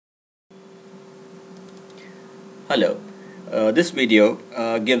Hello. This video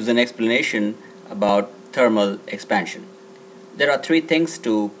gives an explanation about thermal expansion. There are three things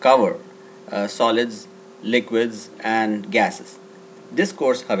to cover: solids, liquids, and gases. This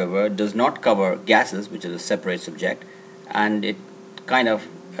course, however, does not cover gases, which is a separate subject, and it kind of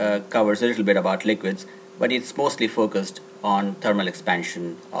covers a little bit about liquids, but it's mostly focused on thermal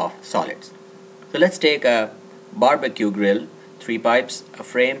expansion of solids. So let's take a barbecue grill, three pipes, a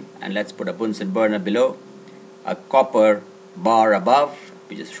frame, and let's put a Bunsen burner below, a copper bar above,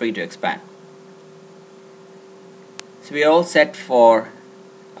 which is free to expand. So we are all set for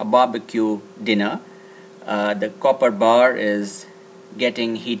a barbecue dinner. The copper bar is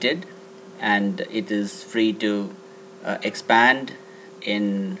getting heated and it is free to expand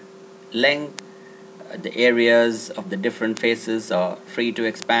in length. The areas of the different faces are free to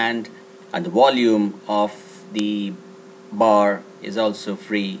expand, and the volume of the bar is also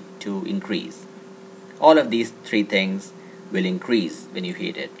free to increase. All of these three things will increase when you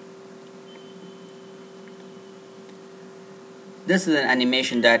heat it. This is an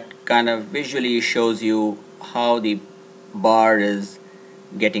animation that kind of visually shows you how the bar is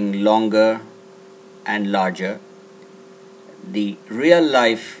getting longer and larger. The real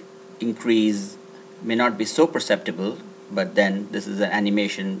life increase may not be so perceptible, but then this is an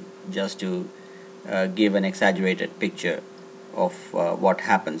animation just to give an exaggerated picture of what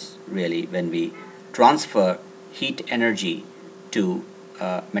happens really when we transfer heat energy to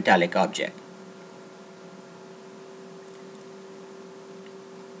a metallic object.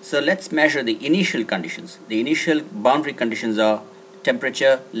 So let's measure the initial conditions. The initial boundary conditions are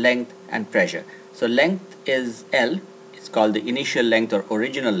temperature, length, and pressure. So length is L, it's called the initial length or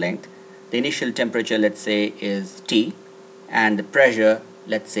original length. The initial temperature, let's say, is T, and the pressure,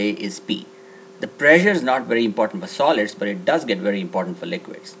 let's say, is P. The pressure is not very important for solids, but it does get very important for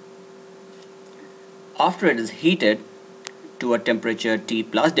liquids. After it is heated to a temperature T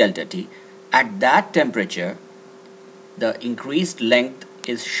plus delta T, at that temperature the increased length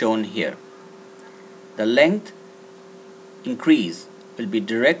is shown here. The length increase will be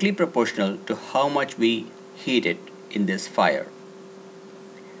directly proportional to how much we heat it in this fire.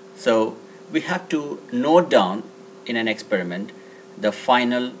 So we have to note down in an experiment the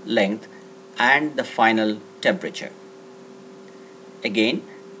final length and the final temperature. Again,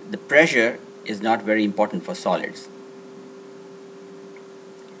 the pressure is not very important for solids.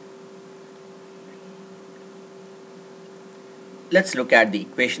 Let's look at the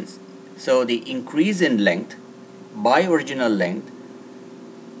equations. So the increase in length by original length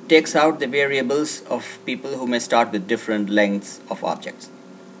takes out the variables of people who may start with different lengths of objects.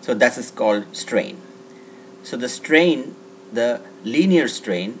 So that is called strain. So the strain, the linear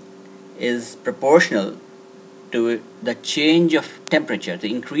strain, is proportional to the change of temperature, the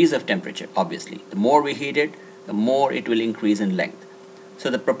increase of temperature. Obviously, the more we heat it, the more it will increase in length. So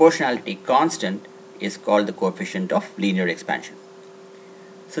the proportionality constant is called the coefficient of linear expansion.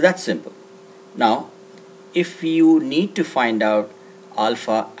 So that's simple. Now, if you need to find out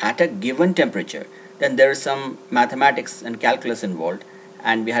alpha at a given temperature, then there is some mathematics and calculus involved,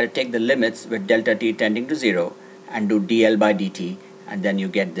 and we had to take the limits with delta t tending to 0 and do dl by dt, and then you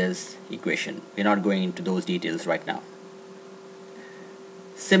get this equation. We're not going into those details right now.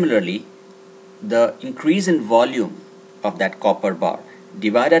 Similarly, the increase in volume of that copper bar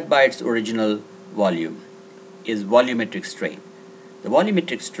divided by its original volume is volumetric strain. The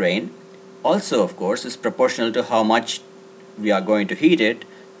volumetric strain also, of course, is proportional to how much we are going to heat it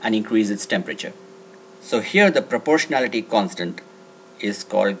and increase its temperature. So here the proportionality constant is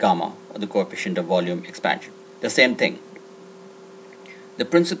called gamma, or the coefficient of volume expansion. The same thing. The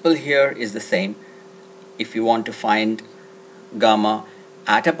principle here is the same. If you want to find gamma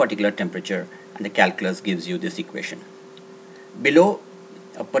at a particular temperature, and the calculus gives you this equation. Below,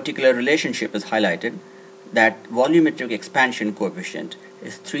 a particular relationship is highlighted, that volumetric expansion coefficient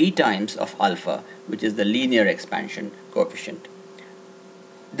is 3 times of alpha, which is the linear expansion coefficient.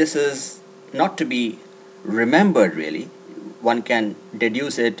 This is not to be remembered really. One can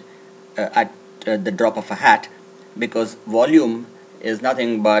deduce it at the drop of a hat, because volume is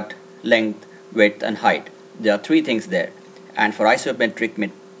nothing but length, width, and height. There are three things there, and for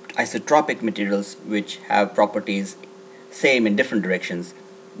isotropic materials which have properties same in different directions,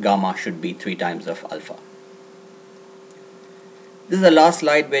 gamma should be 3 times of alpha. This is the last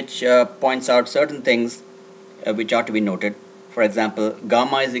slide, which points out certain things which are to be noted. For example,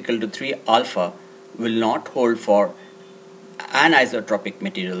 gamma is equal to 3 alpha will not hold for anisotropic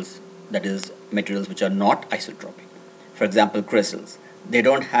materials, that is, materials which are not isotropic. For example, crystals. They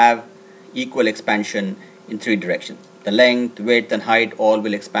don't have equal expansion in 3 directions. The length, width, and height all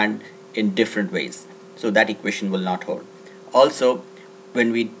will expand in different ways. so that equation will not hold. Also,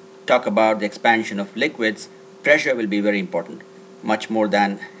 when we talk about the expansion of liquids, pressure will be very important, much more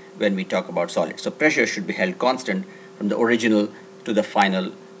than when we talk about solids. So pressure should be held constant from the original to the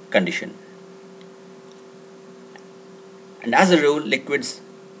final condition. And as a rule, liquids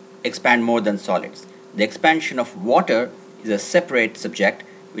expand more than solids. The expansion of water is a separate subject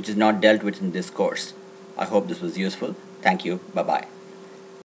which is not dealt with in this course. I hope this was useful. Thank you. Bye-bye.